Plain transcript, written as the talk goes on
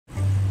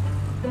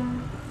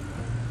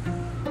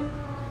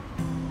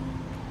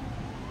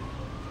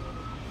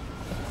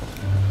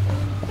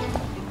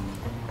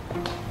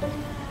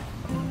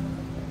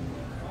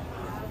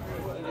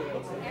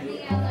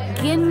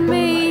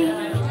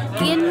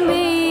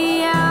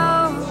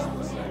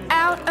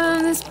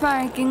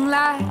parking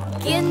lot.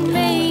 Get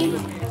me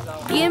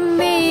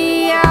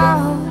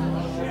out.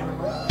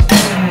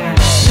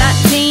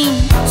 19,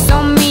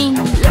 so mean,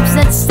 lips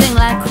that sting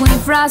like Queen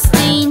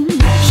Frostine.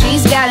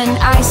 She's got an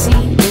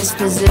icy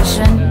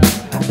disposition.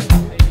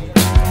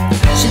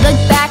 She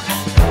looked back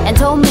and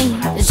told me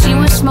that she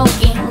was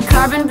smoking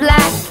carbon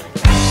black.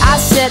 I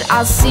said,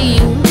 I'll see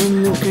you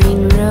in the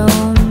green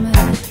room.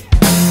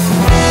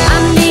 I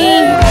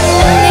need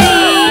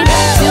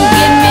to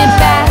get me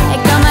back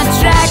on my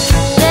track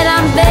that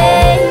I'm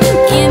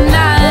baking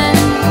on.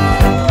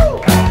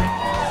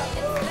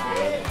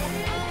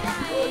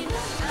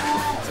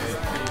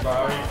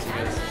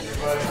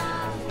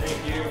 Thank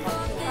you.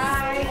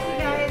 Bye,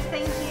 guys.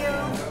 Thank you.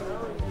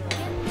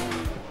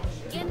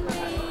 Get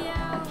me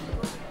out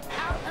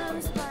of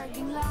this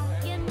parking lot.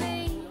 Get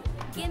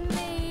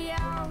me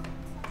out.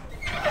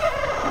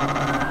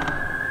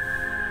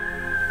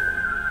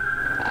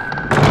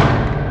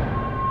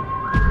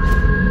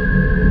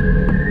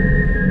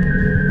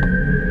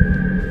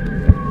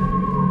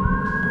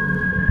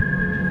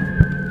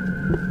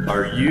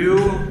 Are you?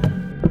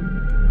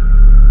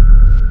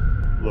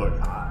 Look,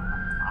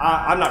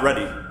 I'm not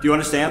ready. Do you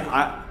understand?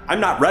 I'm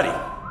not ready.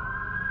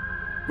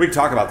 We can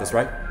talk about this,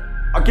 right?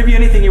 I'll give you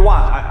anything you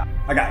want.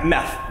 I got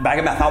meth, a bag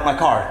of meth out in my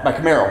car, my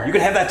Camaro. You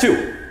can have that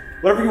too.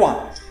 Whatever you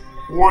want.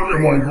 What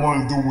am I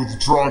going to do with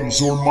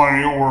drugs or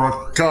money or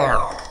a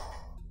car?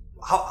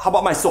 How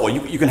about my soul?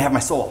 You can have my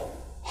soul.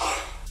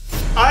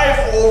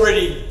 I've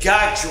already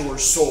got your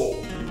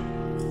soul.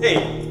 Hey,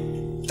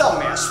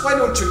 dumbass, why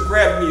don't you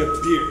grab me a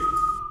beer?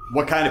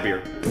 What kind of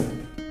beer?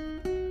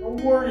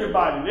 Don't worry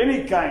about it,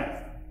 any kind.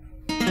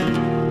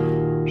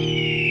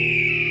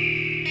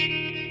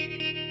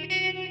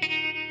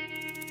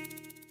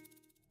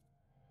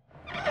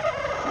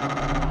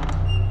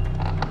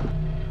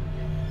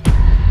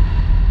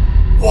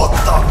 What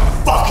the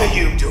fuck are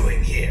you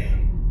doing here?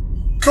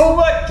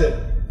 Collecting.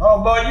 How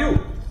about you?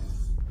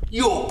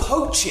 You're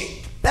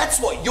poaching.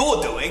 That's what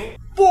you're doing.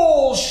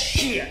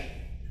 Bullshit.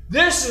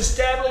 This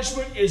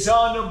establishment is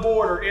on the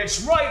border.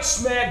 It's right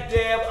smack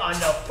dab on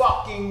the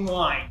fucking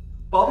line.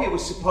 Bobby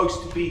was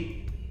supposed to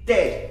be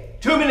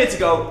dead 2 minutes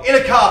ago in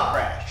a car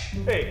crash.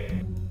 Hey,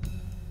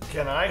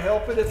 can I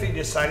help it if he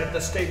decided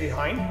to stay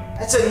behind?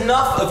 That's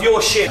enough of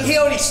your shit. He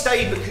only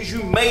stayed because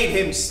you made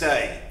him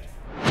stay.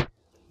 I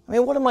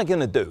mean, what am I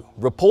gonna do?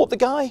 Report the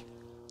guy?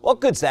 What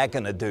good's that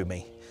gonna do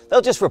me?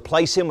 They'll just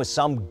replace him with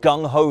some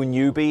gung-ho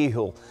newbie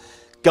who'll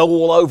go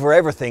all over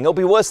everything. It'll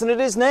be worse than it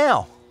is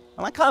now.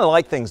 And I kind of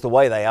like things the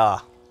way they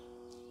are.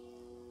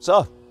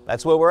 So,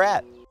 that's where we're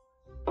at.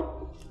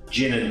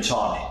 Gin and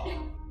tonic.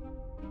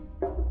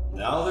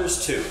 Now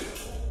there's two.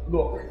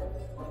 Look,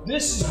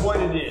 this is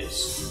what it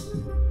is.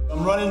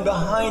 I'm running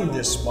behind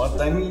this month.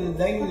 I needed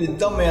a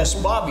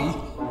dumbass Bobby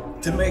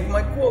to make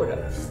my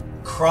quota.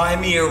 Cry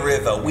me a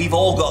river. We've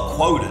all got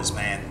quotas,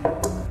 man.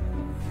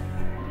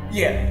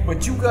 Yeah,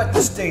 but you got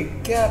the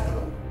state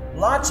capital.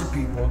 Lots of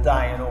people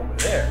dying over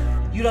there.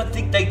 You don't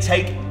think they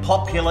take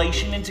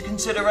population into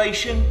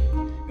consideration?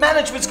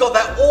 Management's got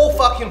that all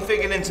fucking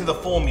figured into the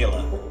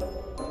formula.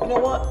 You know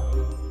what?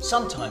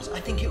 Sometimes I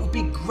think it would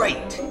be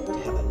great to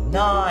have a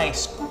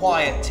nice,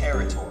 quiet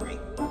territory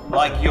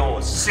like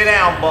yours. Sit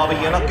down, Bobby.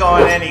 You're not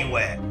going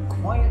anywhere.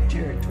 Quiet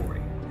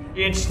territory.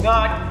 It's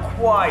not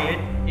quiet,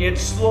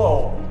 it's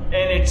slow.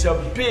 And it's a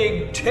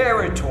big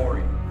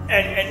territory.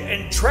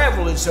 And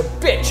travel is a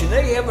bitch, and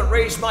they haven't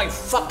raised my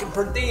fucking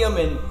per diem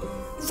in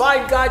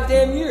 5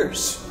 goddamn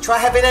years. Try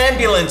having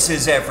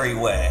ambulances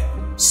everywhere.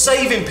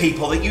 Saving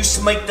people that used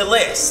to make the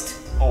list.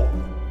 Oh,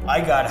 I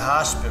got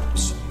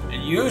hospitals. It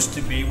used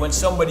to be when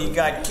somebody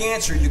got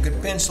cancer, you could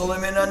pencil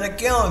them in on the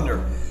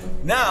calendar.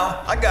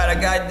 Now, I got a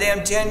goddamn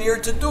 10-year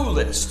to-do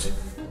list.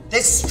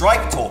 There's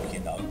strike talk,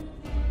 you know.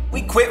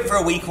 We quit for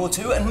a week or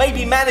two, and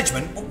maybe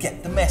management will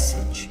get the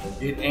message.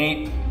 It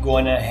ain't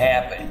gonna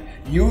happen.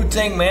 You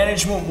think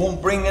management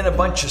won't bring in a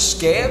bunch of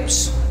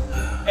scabs?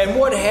 And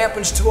what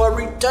happens to our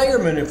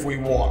retirement if we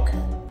walk?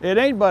 It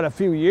ain't but a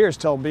few years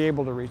till I'll be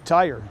able to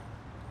retire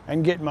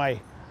and get my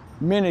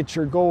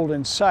miniature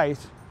golden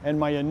scythe and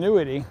my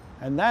annuity,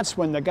 and that's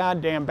when the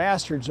goddamn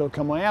bastards will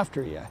come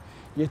after you.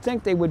 You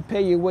think they would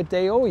pay you what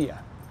they owe you?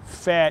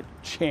 Fat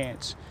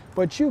chance.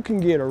 But you can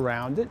get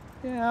around it,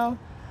 you know.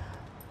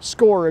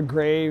 Score a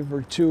grave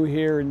or two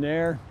here and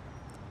there.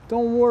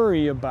 Don't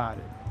worry about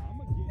it.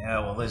 Yeah,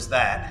 well, there's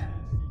that.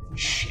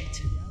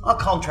 Shit. Our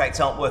contracts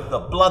aren't worth the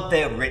blood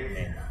they're written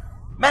in.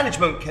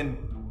 Management can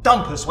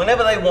dump us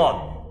whenever they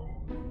want.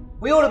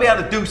 We ought to be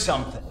able to do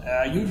something.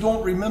 You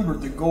don't remember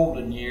the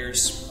golden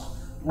years.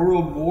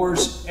 World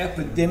wars,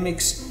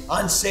 epidemics,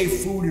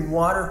 unsafe food and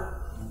water.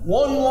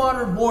 One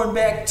waterborne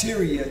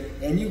bacteria,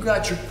 and you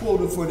got your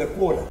quota for the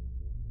quarter.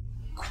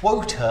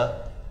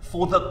 Quota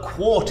for the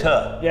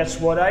quarter. That's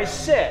what I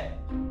said.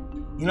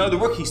 You know, the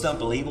rookies don't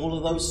believe all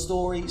of those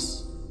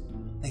stories.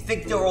 They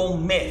think they're all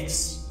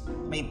myths. I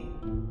mean,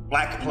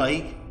 Black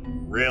Plague?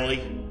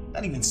 Really?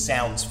 That even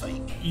sounds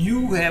fake.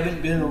 You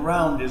haven't been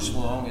around as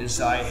long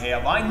as I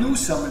have. I knew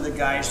some of the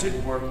guys that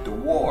worked the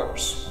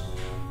wars.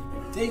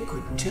 They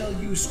could tell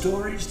you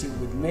stories that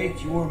would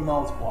make your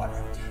mouth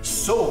water.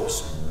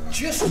 Souls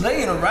just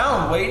laying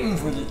around waiting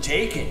for the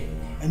taking.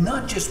 And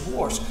not just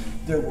wars,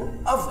 there were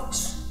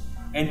ovens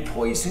and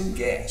poison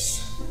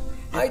gas.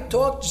 I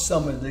talked to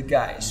some of the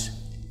guys.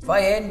 If I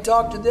hadn't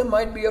talked to them,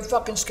 I'd be a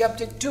fucking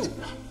skeptic too.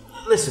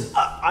 Listen,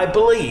 I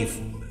believe,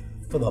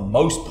 for the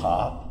most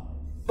part,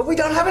 but we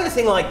don't have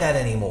anything like that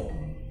anymore.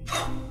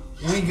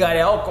 We got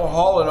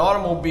alcohol and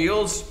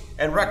automobiles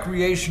and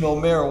recreational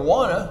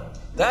marijuana.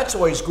 That's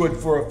always good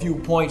for a few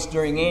points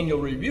during annual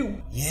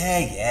review.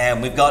 Yeah,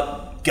 and we've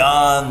got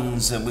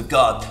guns and we've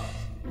got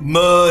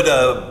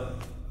murder,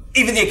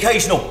 even the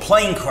occasional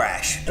plane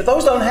crash. But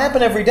those don't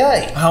happen every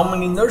day. How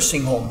many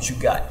nursing homes you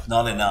got?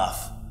 Not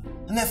enough.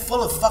 And they're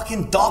full of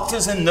fucking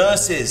doctors and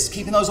nurses,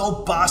 keeping those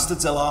old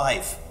bastards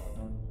alive.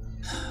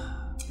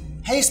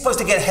 How are you supposed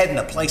to get ahead in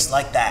a place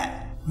like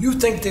that? You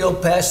think they'll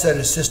pass that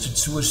assisted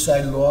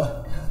suicide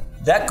law?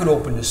 That could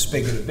open the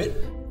spigot a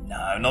bit.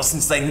 No, not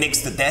since they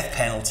nixed the death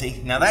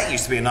penalty. Now that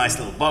used to be a nice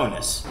little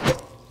bonus.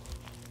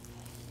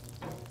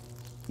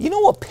 You know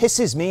what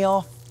pisses me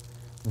off?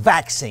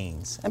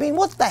 Vaccines. I mean,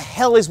 what the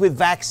hell is with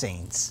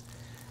vaccines?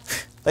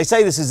 They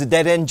say this is a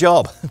dead-end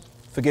job.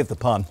 Forgive the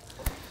pun.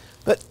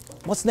 But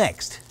what's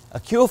next? A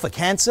cure for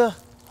cancer?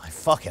 I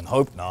fucking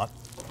hope not.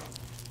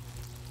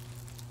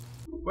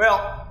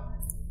 Well,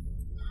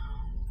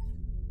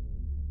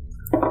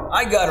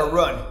 I gotta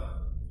run.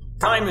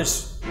 Time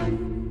is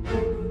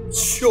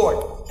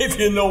short, if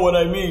you know what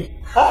I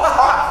mean.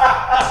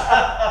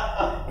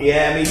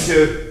 Yeah, me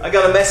too. I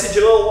got a message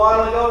a little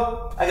while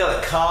ago. I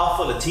got a car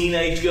full of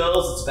teenage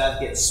girls that's about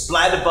to get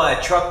splattered by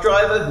a truck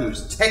driver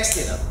who's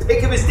texting a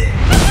pic of his dick.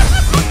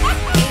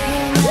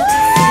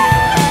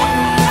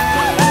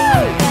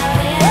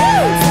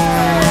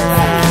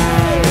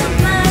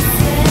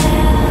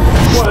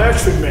 Well, that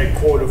should make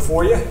quota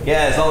for you.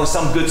 Yeah, as long as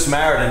some good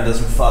Samaritan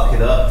doesn't fuck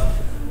it up.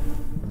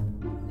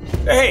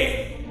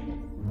 Hey,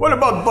 what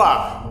about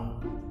Bob?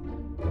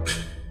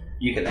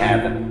 You can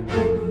have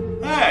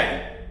it.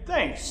 Hey,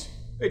 thanks.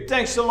 Hey,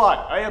 thanks a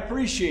lot. I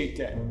appreciate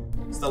that.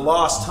 It's the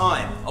last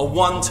time. A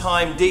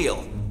one-time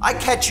deal. I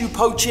catch you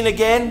poaching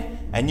again,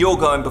 and you're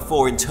going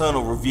before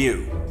internal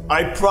review.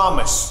 I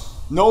promise.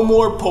 No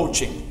more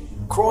poaching.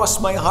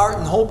 Cross my heart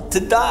and hope to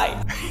die.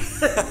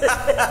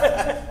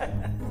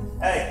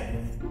 Hey,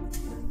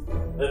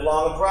 live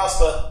long and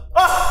prosper.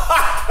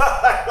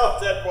 I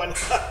love that one.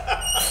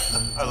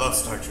 I love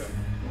Star Trek.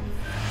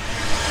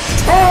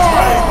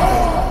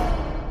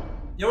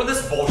 You know what, this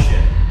is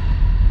bullshit.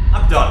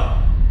 I'm done.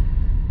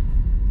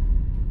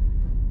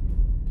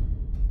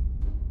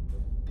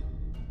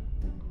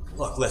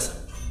 Look, listen.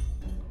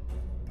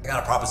 I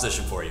got a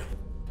proposition for you.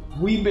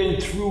 We've been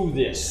through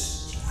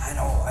this. I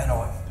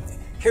know.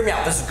 Hear me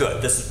out, this is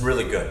good. This is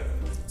really good.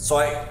 So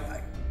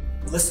I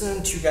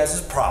listening to you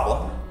guys'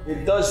 problem.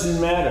 It doesn't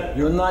matter.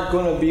 You're not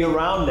going to be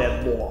around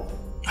that long.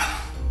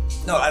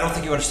 No, I don't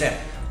think you understand.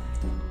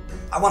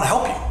 I want to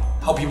help you.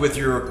 Help you with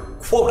your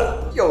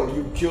quota. Yo,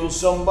 you kill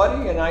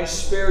somebody and I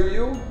spare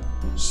you?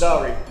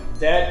 Sorry,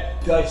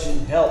 that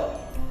doesn't help.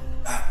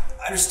 I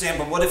understand,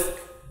 but what if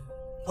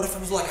it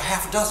was like a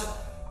half a dozen?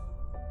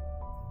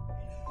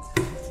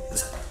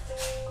 Listen,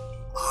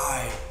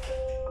 I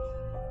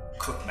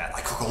cook meth.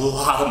 I cook a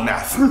lot of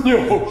meth.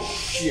 No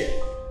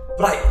shit.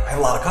 But I have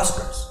a lot of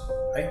customers,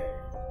 right?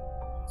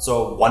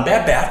 So one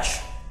bad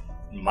batch,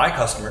 my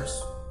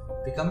customers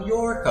become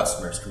your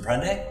customers,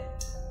 comprende?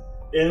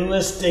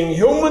 Enlisting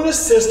human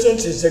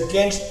assistance is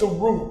against the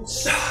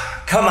rules.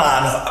 Come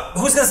on,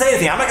 who's gonna say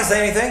anything? I'm not gonna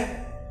say anything.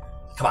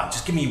 Come on,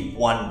 just give me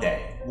one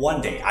day. One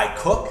day. I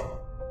cook,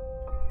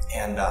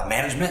 and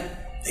management,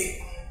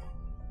 they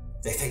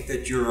think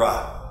that you're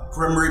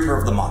Grim Reaper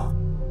of the month.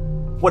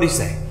 What do you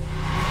say?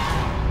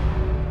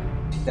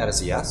 Take that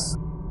as a yes?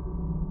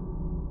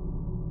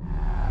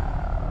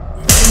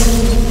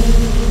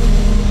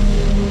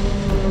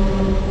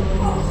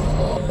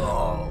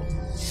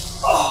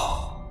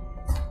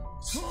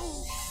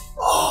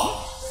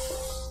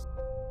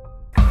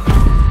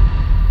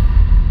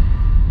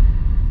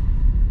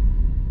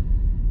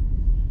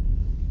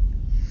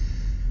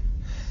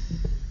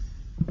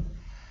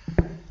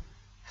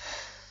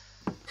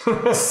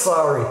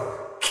 Sorry,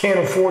 can't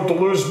afford to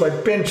lose my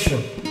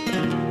pension.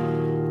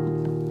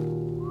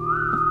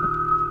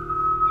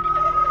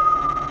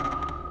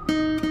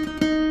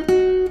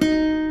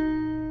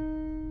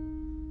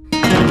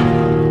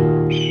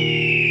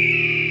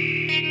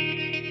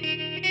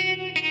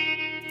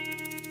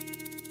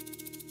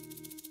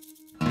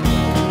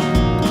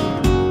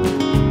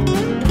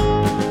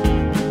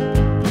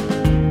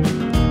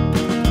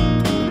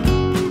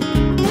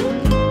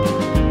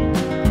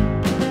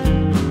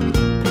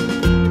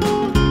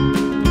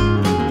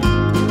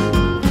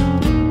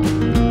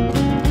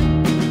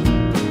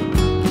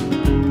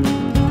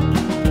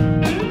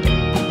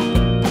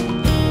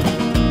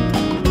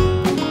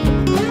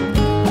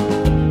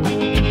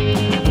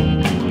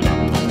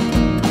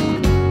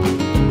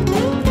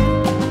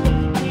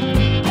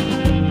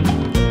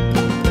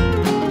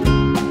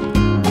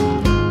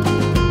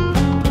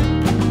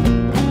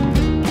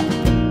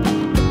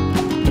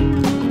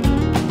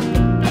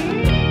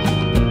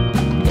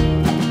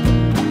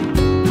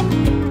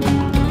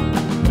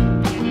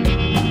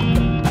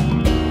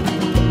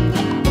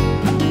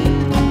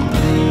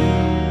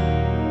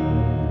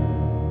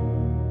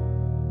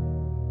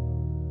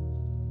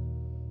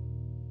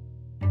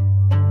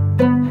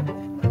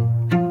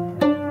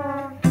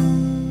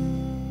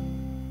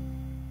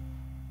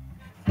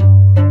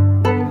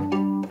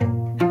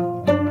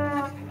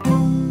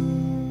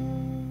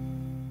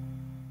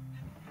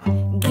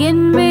 Get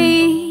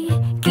me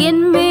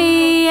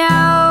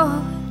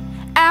out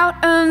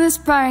of this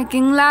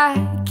parking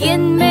lot. Get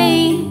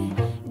me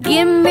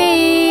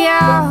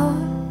out.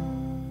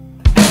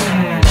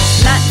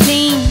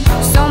 19,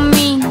 so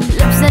mean,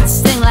 lips that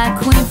sting like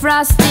Queen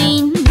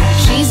Frostine.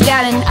 She's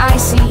got an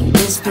icy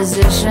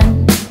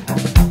disposition.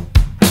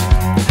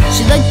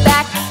 She looked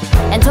back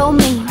and told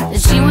me that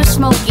she was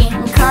smoking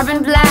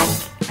carbon black.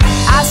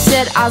 I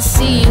said, I'll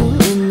see you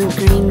in the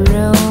green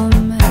room.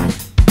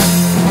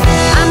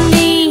 I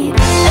need a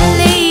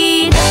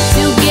lead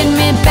to get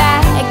me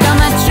back on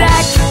my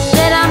track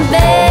that I'm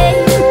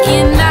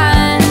baking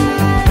on.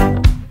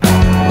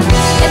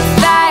 If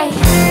I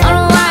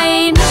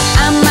unwind, I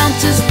might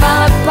just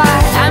fall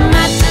apart. I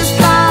might just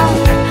fall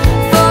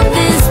for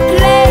this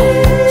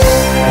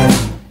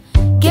place.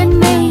 Get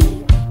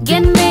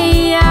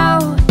me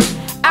out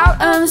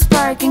of this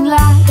parking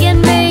lot. Get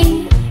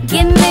me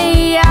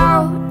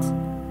out.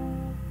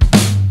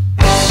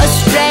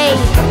 Astray,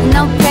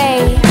 no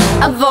pay,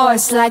 a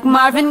voice like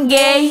Marvin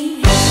Gaye.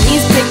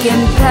 He's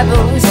picking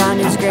pebbles on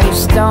his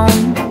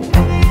gravestone.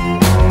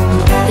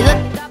 He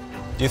looked up.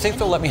 Do you think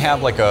they'll let me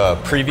have like a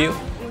preview?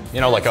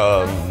 You know, like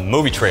a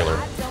movie trailer.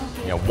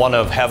 You know, one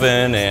of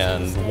heaven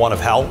and one of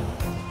hell.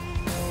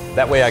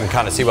 That way I can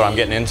kind of see what I'm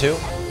getting into.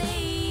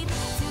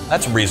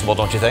 That's reasonable,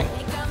 don't you think?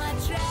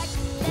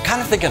 I'm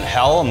kind of thinking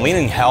hell. I'm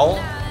leaning hell,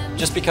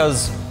 just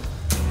because,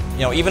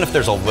 you know, even if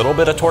there's a little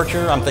bit of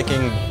torture, I'm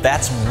thinking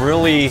that's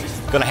really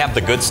gonna have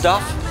the good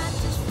stuff.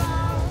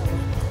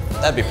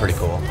 That'd be pretty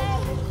cool.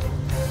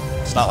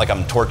 It's not like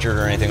I'm tortured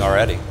or anything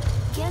already.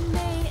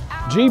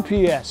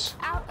 GPS.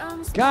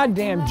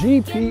 Goddamn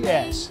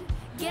GPS.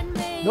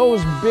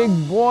 Those big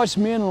boss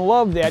men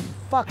love that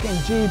fucking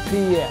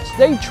GPS.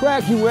 They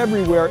track you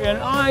everywhere, and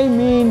I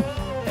mean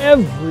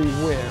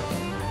everywhere.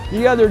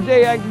 The other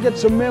day I get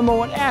some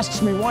memo and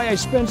asks me why I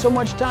spend so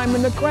much time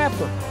in the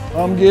crapper.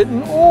 I'm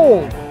getting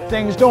old.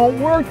 Things don't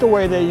work the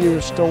way they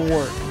used to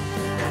work.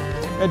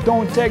 It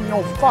don't take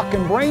no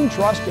fucking brain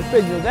trust to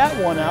figure that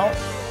one out.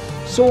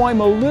 So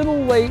I'm a little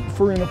late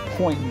for an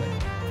appointment.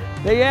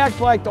 They act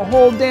like the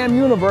whole damn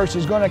universe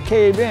is gonna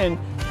cave in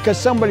because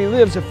somebody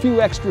lives a few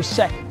extra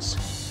seconds.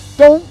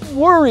 Don't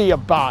worry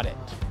about it.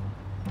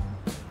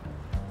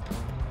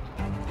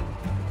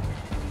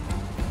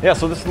 Yeah,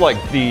 so this is like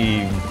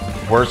the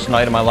worst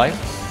night of my life.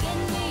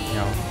 You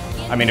know,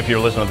 I mean, if you're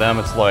listening to them,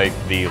 it's like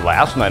the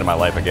last night of my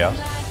life, I guess.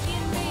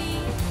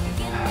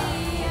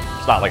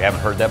 It's not like I haven't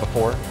heard that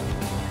before.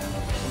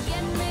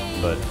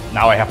 But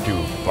now I have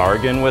to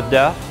bargain with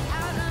death.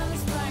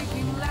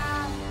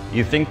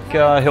 You think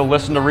he'll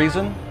listen to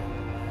reason?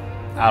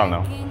 I don't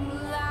know.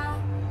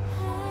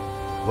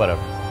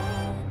 Whatever.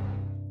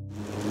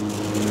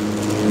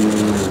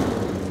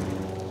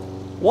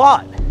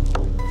 What?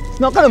 It's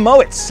not gonna mow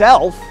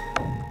itself.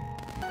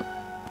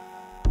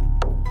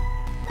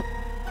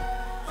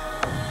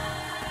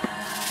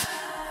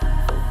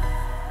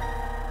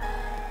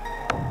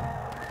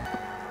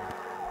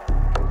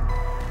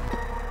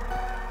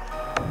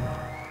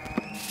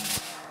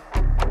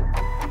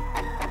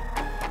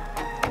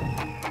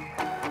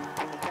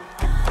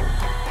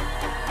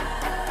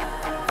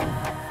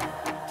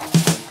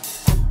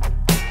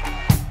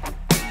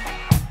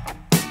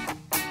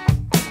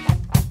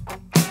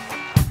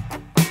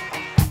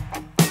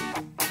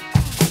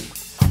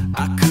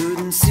 I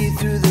couldn't see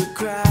through the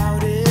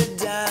crowded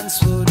dance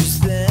floor.